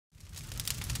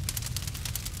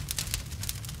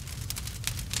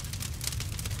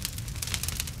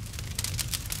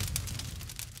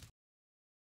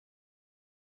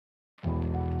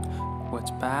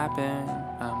what's poppin'?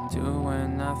 I'm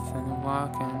doing nothing,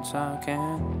 walking,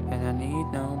 talking, and I need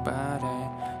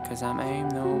nobody, cause I'm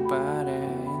ain't nobody.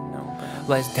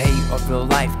 Last day of your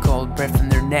life, cold breath in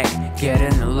their neck,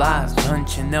 getting alive,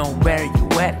 don't you know where you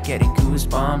at? Getting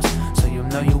goosebumps, so you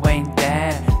know you ain't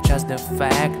dead. Just the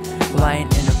fact, lying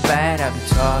in the bed, I've been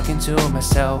talking to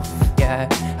myself, yeah,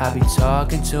 I've been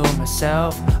talking to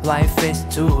myself. Life is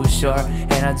too short,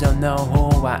 and I don't know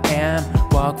who I am.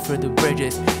 Walk through the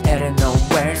bridges, heading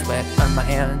nowhere, sweat on my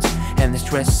hands, and the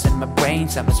stress in my brain,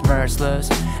 I'm as merciless.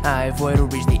 I avoid to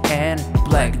reach the end,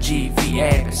 black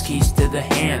GVA, cause keys to the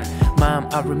hand. Mom,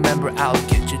 I remember I'll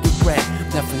get you the bread,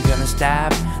 nothing gonna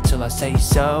stop till I say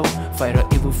so. Fight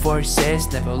all evil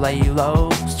forces, never lay low.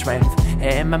 Strength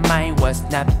in my mind was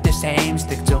not the same,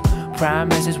 stick to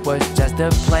promises was just a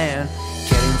plan.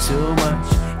 Getting too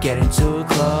much, getting too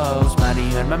close,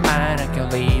 money on my mind, I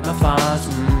can't leave my thoughts.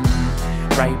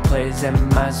 Right place in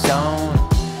my zone,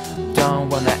 don't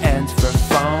wanna answer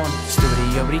phone.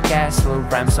 Studio the castle,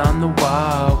 rhymes on the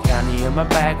wall, counting on my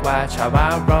back, watch how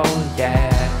I roll, yeah.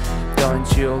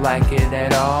 Don't you like it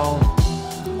at all?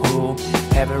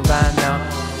 Whoever I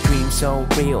know, dreams so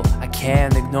real, I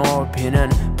can't ignore opinion.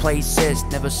 Places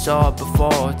never saw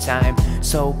before, time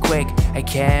so quick, I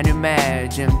can't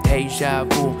imagine. Deja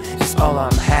vu is all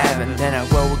I'm having. Then I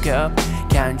woke up,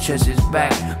 conscious is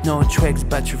back. No tricks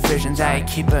but revisions, I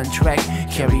keep on track.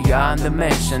 Carry on the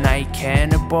mission, I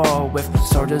can't abort with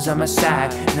soldiers on my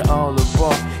side and all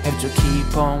aboard. Have to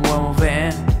keep on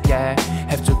moving, yeah,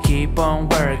 have to keep on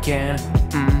working.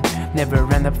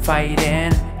 Never end up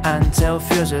fighting until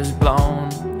fuse is blown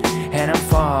and I'm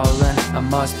falling. I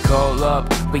must call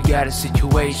up, we got a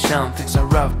situation. Things are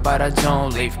rough but I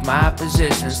don't leave my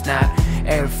positions. Not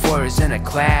Air Force in a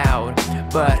cloud,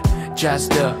 but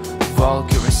just a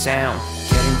vulgar sound.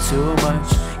 Getting too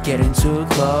much, getting too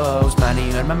close,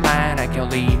 money on my mind, I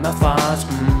can't leave my thoughts.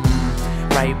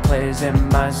 Right place in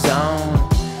my zone,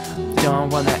 don't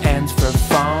wanna answer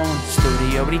phone.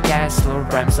 Studio the castle,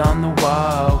 rhymes on the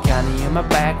wall, counting in my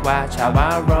back, watch how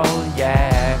I roll,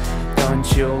 yeah.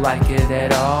 Don't you like it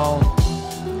at all?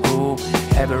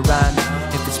 Whoever I know,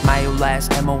 if it's my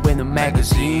last ammo in the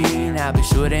magazine, I'll be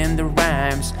shooting the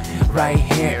rhymes right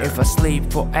here. If I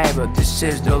sleep forever, this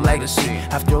is the legacy.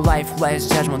 Afterlife,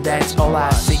 last judgment, that's all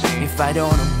I see. If I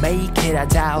don't make it, I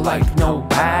die like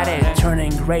nobody.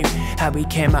 Turning grave, I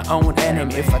became my own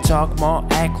enemy. If I talk more,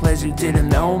 act less, you didn't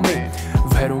know me.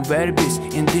 Very busy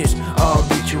in this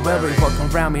obituary. Walking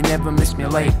around me, never miss me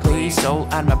lately. Soul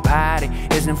on my body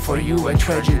isn't for you a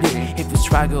tragedy. If you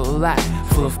struggle a lot,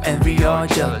 full of envy or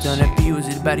jealous, don't abuse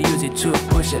it, but use it to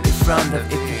push it in front of.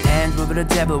 If you end with the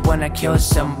devil when I kill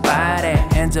somebody,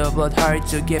 hands of blood hard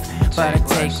to give, but I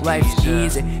take life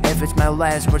easy. If it's my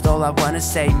last words, all I wanna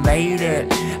say, made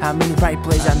it. I'm in the right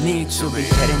place, I need to be.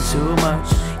 Getting too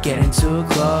much, getting too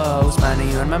close,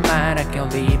 money on my mind, I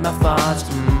can't leave my thoughts.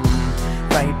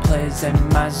 Right place in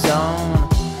my zone,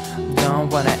 don't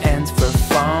wanna answer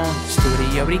phone.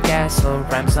 Studio the castle,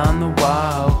 rhymes on the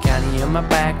wall, counting on my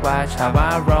back, watch how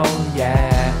I roll,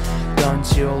 yeah. Don't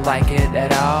you like it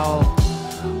at all?